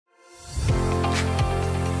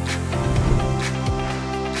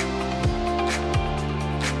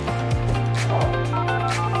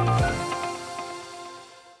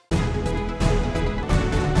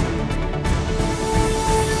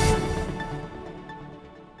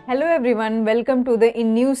Hello everyone, welcome to the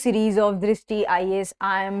new series of Drishti IAS.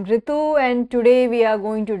 I am Ritu and today we are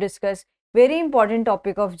going to discuss very important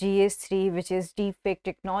topic of GS3, which is deepfake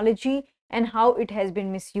technology and how it has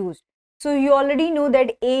been misused. So you already know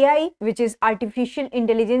that AI, which is artificial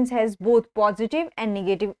intelligence, has both positive and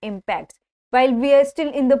negative impacts. While we are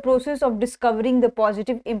still in the process of discovering the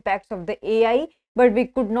positive impacts of the AI, but we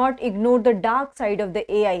could not ignore the dark side of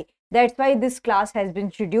the AI. That's why this class has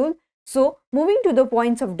been scheduled. So moving to the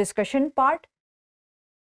points of discussion part.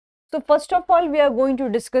 So first of all, we are going to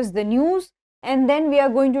discuss the news, and then we are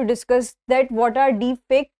going to discuss that what are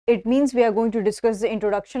deepfakes. It means we are going to discuss the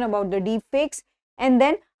introduction about the deepfakes and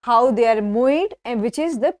then how they are made, and which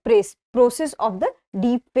is the process of the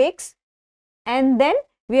deepfakes. And then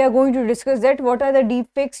we are going to discuss that what are the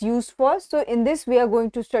deepfakes used for. So in this we are going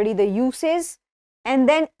to study the uses, and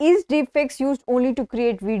then is deepfakes used only to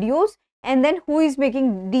create videos, and then who is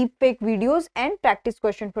making deepfake videos, and practice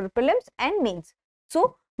question for prelims and mains.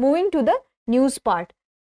 So moving to the news part.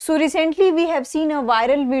 So recently we have seen a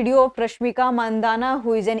viral video of �R∑ 𝐼𝐀𝐒,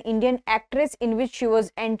 who is an Indian actress, in which she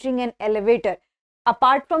was entering an elevator.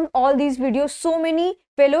 Apart from all these videos, so many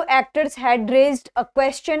fellow actors had raised a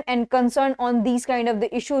question and concern on these kind of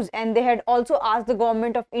the issues, and they had also asked the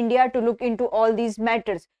government of India to look into all these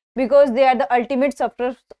matters because they are the ultimate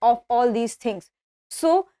sufferers of all these things.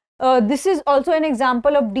 So this is also an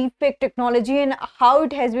example of deepfake technology and how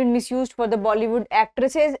it has been misused for the Bollywood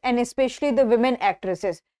actresses and especially the women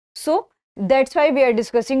actresses. So that's why we are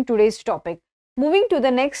discussing today's topic. Moving to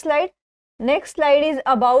the next slide. Next slide is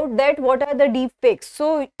about that what are the deepfakes.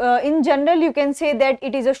 So in general you can say that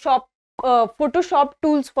it is a Photoshop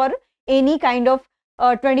tools for any kind of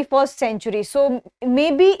 21st century. So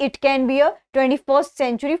maybe it can be a 21st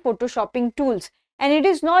century photoshopping tools. And it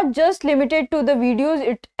is not just limited to the videos,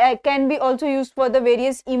 it can be also used for the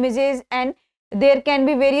various images, and there can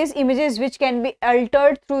be various images which can be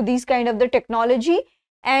altered through these kind of the technology.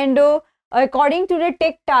 And according to the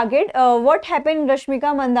tech target, what happened in �R∑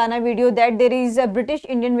 𝐼𝐀𝐒 video, that there is a British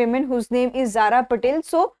Indian woman whose name is Zara Patel.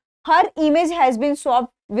 So her image has been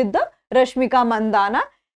swapped with the �R∑ 𝐼𝐀𝐒,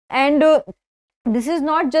 and this is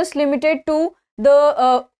not just limited to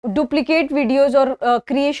the duplicate videos or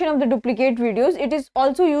creation of the duplicate videos. It is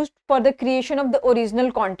also used for the creation of the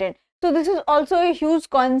original content. So this is also a huge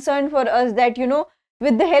concern for us, that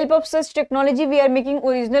with the help of such technology we are making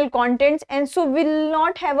original contents, and so will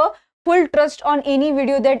not have a full trust on any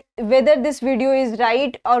video, that whether this video is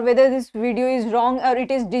right or whether this video is wrong or it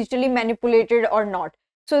is digitally manipulated or not.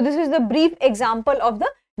 So this is the brief example of the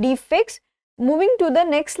deepfakes. Moving to the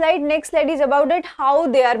next slide. Next slide is about that how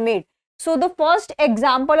they are made. So the first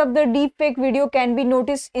example of the deepfake video can be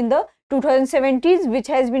noticed in the 2017s, which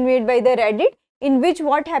has been made by the Reddit, in which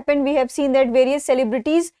what happened, we have seen that various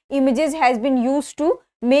celebrities images has been used to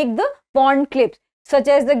make the porn clips, such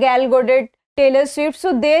as the Gal Gadot, Taylor Swift.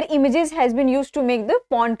 So their images has been used to make the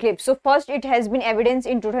porn clips. So first it has been evidenced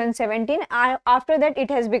in 2017. After that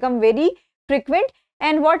it has become very frequent.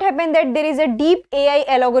 And what happened, that there is a deep AI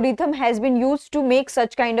algorithm has been used to make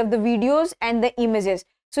such kind of the videos and the images.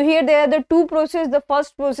 So here there are the two processes. The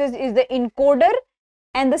first process is the encoder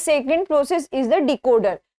and the second process is the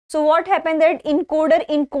decoder. So what happened, that encoder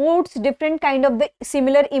encodes different kind of the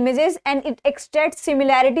similar images and it extracts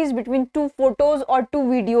similarities between two photos or two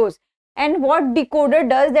videos. And what decoder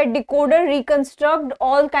does, that decoder reconstruct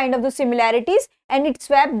all kind of the similarities and it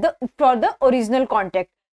swaps for the original content.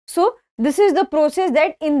 So this is the process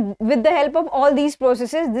that with the help of all these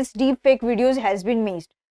processes, this deepfake videos has been made.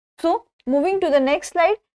 So moving to the next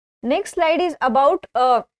slide. Next slide is about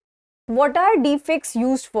what are deepfakes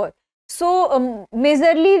used for. So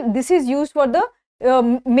majorly this is used for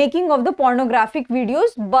the making of the pornographic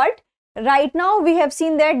videos, but right now we have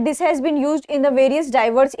seen that this has been used in the various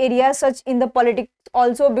diverse areas, such in the politics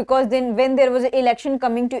also, because then when there was an election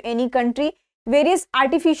coming to any country, various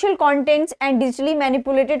artificial contents and digitally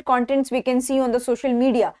manipulated contents we can see on the social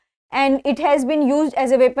media, and it has been used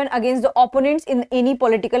as a weapon against the opponents in any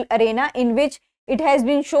political arena, in which it has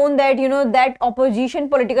been shown that that opposition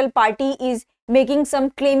political party is making some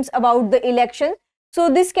claims about the election. So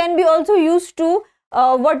this can be also used to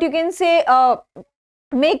what you can say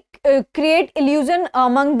create illusion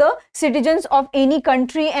among the citizens of any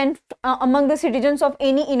country and among the citizens of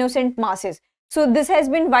any innocent masses. So this has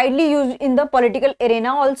been widely used in the political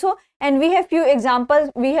arena also, and we have few examples.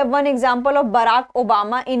 We have one example of Barack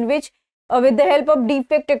Obama, in which with the help of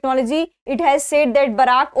deepfake technology, it has said that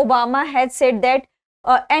Barack Obama had said that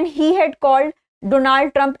and he had called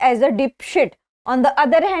Donald Trump as a dipshit. On the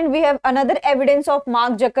other hand, we have another evidence of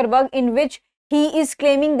Mark Zuckerberg, in which he is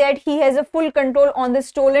claiming that he has a full control on the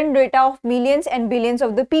stolen data of millions and billions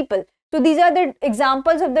of the people. So these are the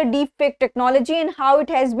examples of the deepfake technology and how it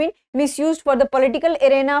has been misused for the political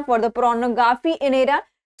arena, for the pornography era.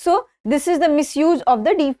 So this is the misuse of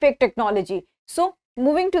the deepfake technology. So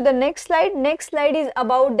moving to the next slide. Next slide is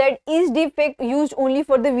about that is deepfake used only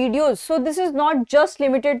for the videos. So this is not just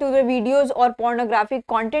limited to the videos or pornographic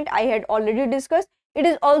content I had already discussed. It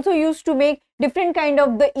is also used to make different kind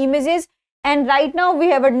of the images, and right now we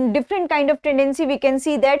have a different kind of tendency. We can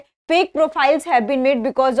see that fake profiles have been made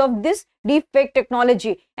because of this deepfake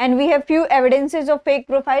technology, and we have few evidences of fake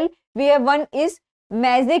profile. We have one is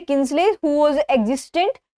𝐈𝐀𝐒 𝐏𝐫𝐞𝐥𝐢𝐬, who was an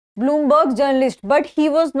existent Bloomberg journalist, but he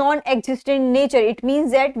was non-existent in nature. It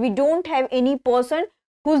means that we don't have any person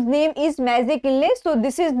whose name is 𝐈𝐀𝐒 𝐏𝐫𝐞𝐥𝐢𝐬. So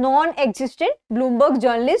this is non-existent Bloomberg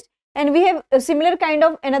journalist, and we have a similar kind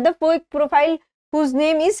of another fake profile whose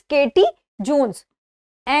name is 𝐾𝐻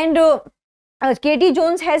and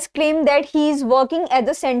𝐾𝐻 has claimed that he is working at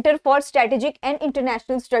the Center for Strategic and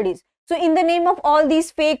International Studies. So in the name of all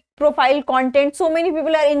these fake profile content, so many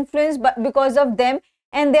people are influenced because of them,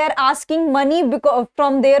 and they are asking money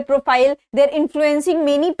from their profile. They are influencing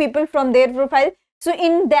many people from their profile. So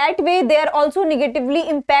in that way, they are also negatively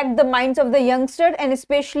impact the minds of the youngsters, and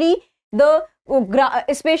especially the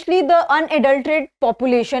unadulterated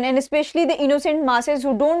population, and especially the innocent masses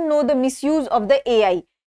who don't know the misuse of the AI.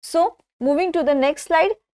 So moving to the next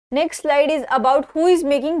slide. Next slide is about who is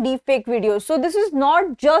making deepfake videos. So this is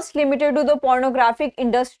not just limited to the pornographic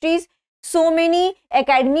industries. So many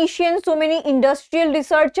academicians, so many industrial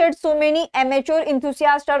researchers, so many amateur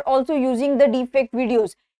enthusiasts are also using the deepfake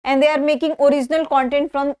videos, and they are making original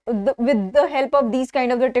content with the help of these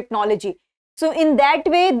kind of the technology. So in that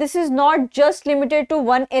way, this is not just limited to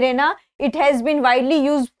one arena. It has been widely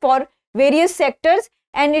used for various sectors,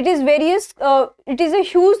 and it is a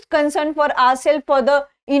huge concern for ourselves, for the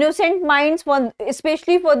innocent minds,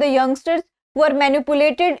 especially for the youngsters who are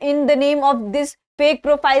manipulated in the name of this fake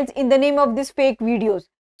profiles, in the name of these fake videos.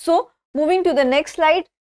 So moving to the next slide.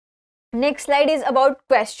 Next slide is about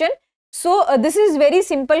question. So this is very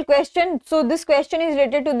simple question. So this question is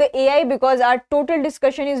related to the AI because our total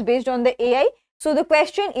discussion is based on the AI. So the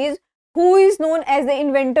question is, who is known as the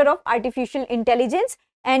inventor of artificial intelligence?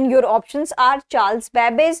 And your options are Charles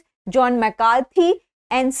Babbage, John McCarthy,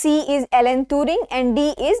 and C is Alan Turing, and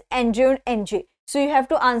D is Andrew Ng. So you have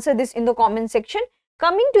to answer this in the comment section.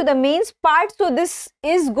 Coming to the mains part, so this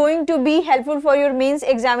is going to be helpful for your mains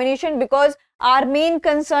examination because our main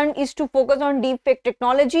concern is to focus on deepfake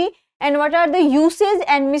technology and what are the uses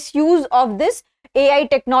and misuse of this AI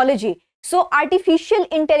technology. So artificial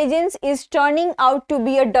intelligence is turning out to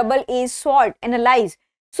be a double-edged sword. Analyze.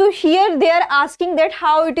 So here they are asking that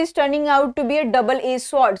how it is turning out to be a double-edged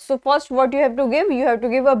sword. So first what you have to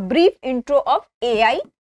give a brief intro of AI.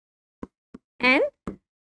 And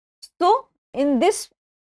so in this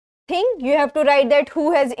thing you have to write that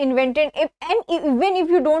who has invented, even if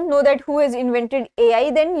you don't know that who has invented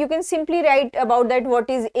AI, then you can simply write about that what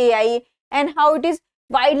is AI and how it is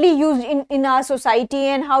widely used in our society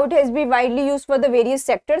and how it has been widely used for the various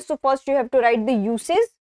sectors. So first you have to write the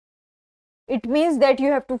uses. It means that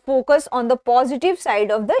you have to focus on the positive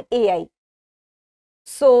side of the AI.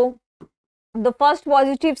 So the first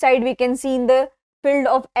positive side we can see in the field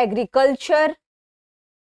of agriculture,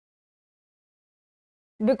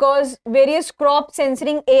 because various crop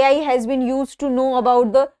censoring AI has been used to know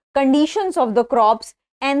about the conditions of the crops,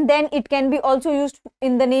 and then it can be also used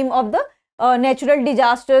in the name of the natural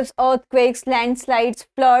disasters, earthquakes, landslides,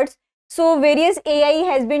 floods. So various AI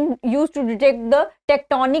has been used to detect the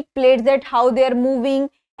tectonic plates, that how they are moving,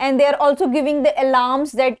 and they are also giving the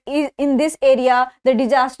alarms that is in this area the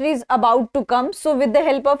disaster is about to come. So with the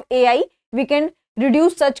help of AI we can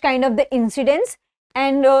reduce such kind of the incidents.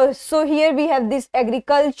 And so here we have this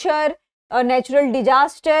agriculture, natural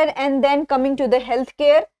disaster, and then coming to the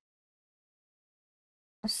healthcare.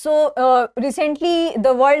 So recently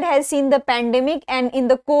the world has seen the pandemic, and in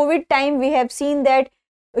the COVID time we have seen that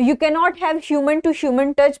you cannot have human to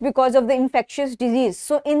human touch because of the infectious disease.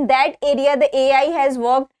 So in that area the AI has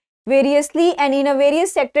worked variously, and in a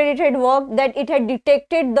various sector it had worked, that it had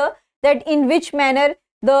detected that in which manner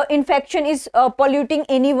the infection is polluting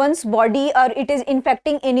anyone's body or it is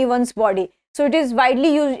infecting anyone's body. So it is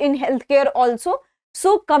widely used in healthcare also.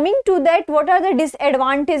 So coming to that, what are the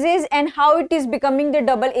disadvantages and how it is becoming the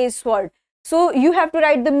double-edged sword? So you have to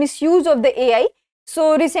write the misuse of the AI.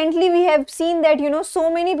 So recently we have seen that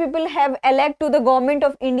so many people have alleged to the government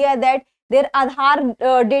of India that their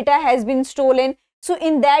Aadhaar data has been stolen. So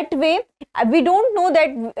in that way we don't know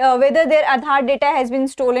that whether their Aadhaar data has been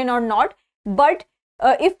stolen or not, but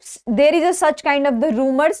there is a such kind of the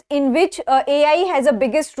rumors in which AI has a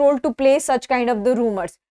biggest role to play such kind of the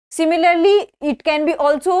rumors. Similarly, it can be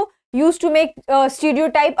also used to make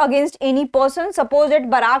stereotype against any person. Suppose that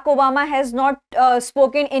Barack Obama has not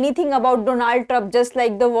spoken anything about Donald Trump, just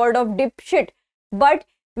like the word of dipshit, but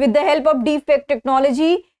with the help of deepfake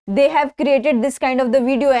technology, they have created this kind of the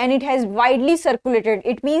video and it has widely circulated.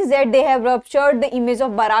 It means that they have ruptured the image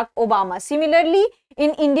of Barack Obama. Similarly,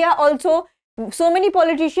 in India also, so many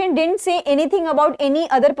politicians didn't say anything about any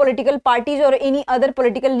other political parties or any other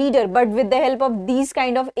political leader, but with the help of these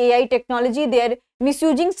kind of AI technology, they are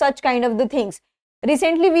misusing such kind of the things.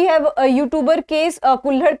 Recently, we have a YouTuber case, a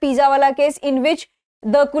𝐾𝐒 𝐏𝐫𝐞𝐤𝐬 case, in which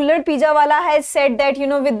the 𝐾𝐒 𝐏𝐫𝐞𝐤𝐬 has said that,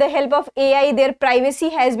 with the help of AI, their privacy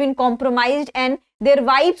has been compromised and their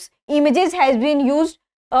wife's images has been used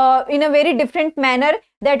in a very different manner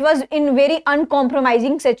that was in very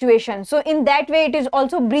uncompromising situation. So in that way, it is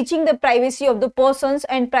also breaching the privacy of the persons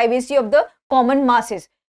and privacy of the common masses.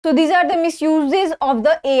 So these are the misuses of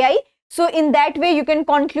the AI. So in that way, you can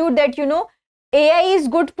conclude that, AI is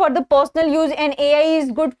good for the personal use and AI is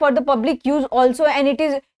good for the public use also, and it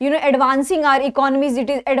is, advancing our economies, it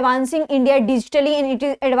is advancing India digitally, and it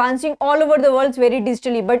is advancing all over the world very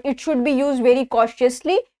digitally, but it should be used very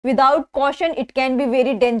cautiously. Without caution, it can be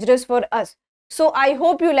very dangerous for us. So I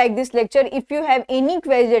hope you like this lecture. If you have any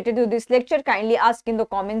queries related to this lecture, kindly ask in the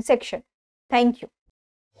comment section. Thank you.